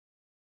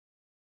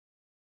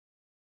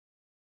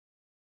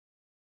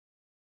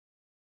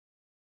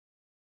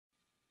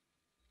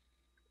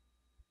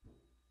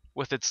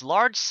With its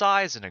large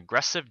size and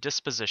aggressive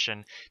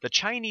disposition, the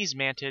Chinese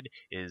mantid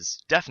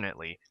is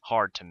definitely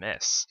hard to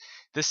miss.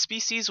 This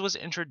species was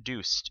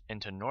introduced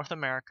into North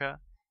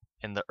America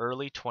in the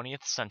early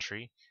 20th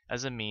century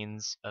as a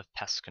means of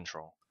pest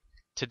control.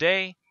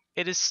 Today,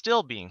 it is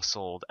still being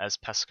sold as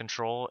pest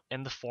control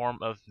in the form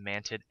of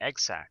mantid egg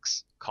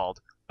sacs called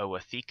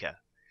Ootheca.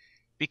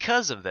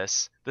 Because of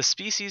this, the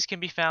species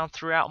can be found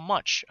throughout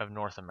much of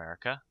North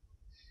America.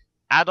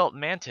 Adult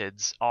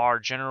mantids are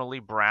generally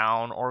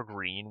brown or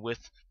green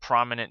with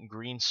prominent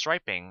green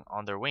striping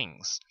on their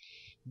wings.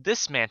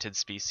 This mantid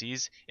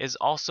species is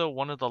also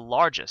one of the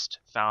largest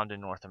found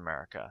in North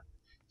America.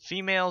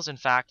 Females, in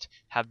fact,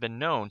 have been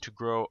known to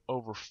grow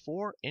over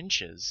 4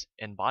 inches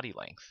in body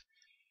length.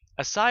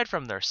 Aside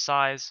from their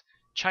size,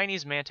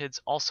 Chinese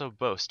mantids also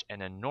boast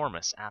an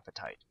enormous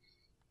appetite.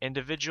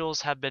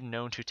 Individuals have been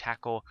known to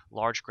tackle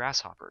large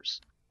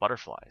grasshoppers,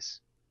 butterflies,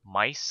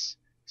 mice,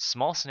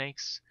 small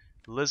snakes,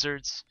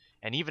 lizards,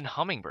 and even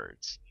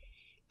hummingbirds.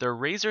 Their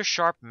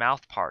razor-sharp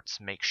mouth parts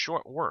make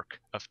short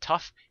work of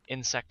tough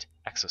insect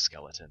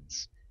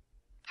exoskeletons.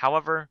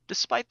 However,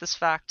 despite this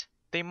fact,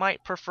 they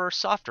might prefer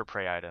softer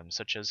prey items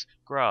such as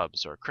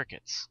grubs or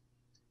crickets.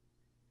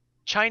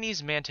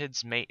 Chinese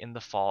mantids mate in the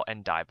fall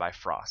and die by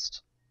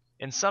frost.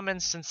 In some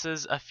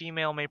instances, a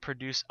female may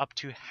produce up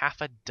to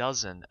half a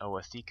dozen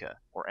ootheca,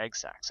 or egg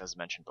sacs, as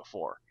mentioned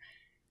before.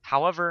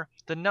 However,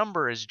 the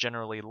number is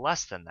generally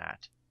less than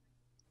that.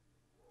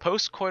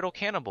 Postcoital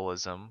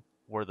cannibalism,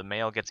 where the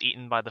male gets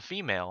eaten by the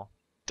female,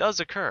 does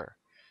occur,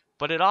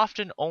 but it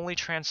often only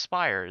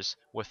transpires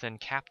within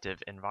captive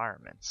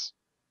environments.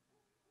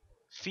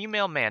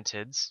 Female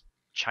mantids,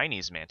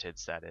 Chinese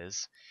mantids that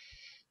is,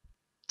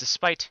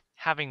 despite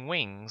having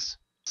wings,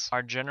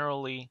 are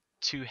generally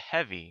too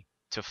heavy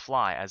to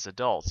fly as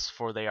adults,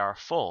 for they are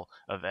full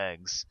of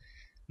eggs.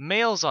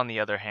 Males, on the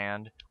other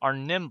hand, are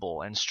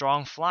nimble and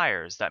strong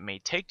flyers that may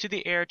take to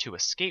the air to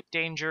escape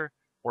danger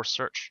or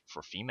search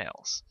for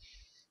females.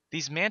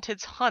 These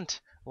mantids hunt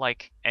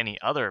like any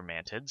other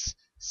mantids,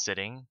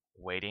 sitting,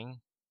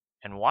 waiting,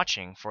 and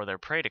watching for their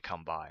prey to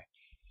come by.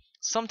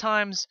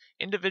 Sometimes,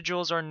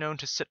 individuals are known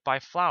to sit by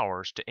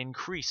flowers to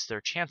increase their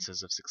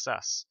chances of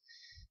success.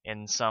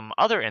 In some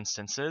other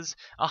instances,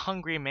 a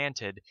hungry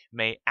mantid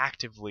may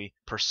actively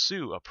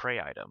pursue a prey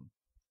item.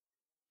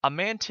 A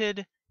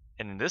mantid,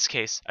 and in this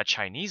case a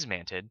Chinese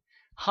mantid,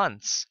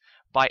 hunts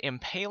by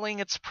impaling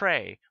its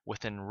prey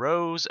within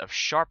rows of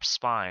sharp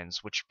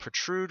spines which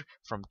protrude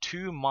from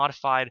 2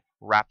 modified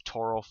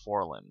raptorial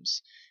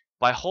forelimbs.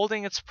 By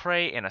holding its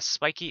prey in a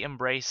spiky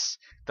embrace,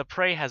 the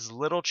prey has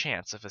little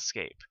chance of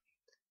escape.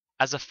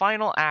 As a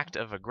final act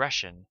of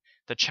aggression,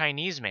 the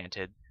Chinese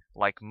mantid,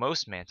 like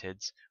most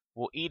mantids,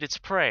 will eat its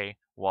prey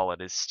while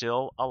it is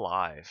still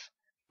alive.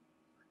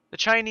 The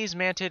Chinese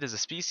mantid is a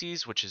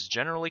species which is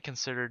generally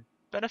considered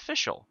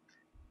beneficial.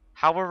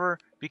 However,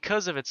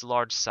 because of its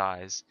large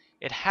size,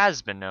 it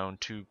has been known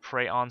to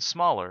prey on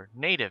smaller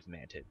native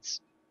mantids.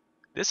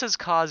 This has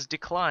caused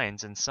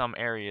declines in some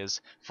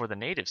areas for the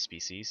native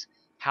species.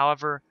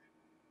 However,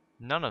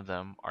 none of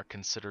them are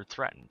considered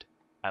threatened,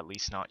 at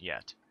least not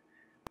yet.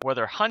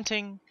 Whether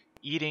hunting,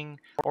 eating,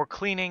 or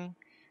cleaning,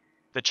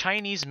 the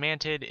Chinese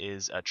mantid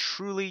is a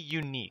truly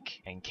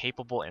unique and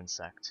capable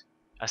insect,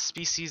 a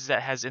species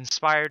that has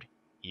inspired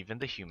even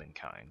the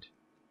humankind.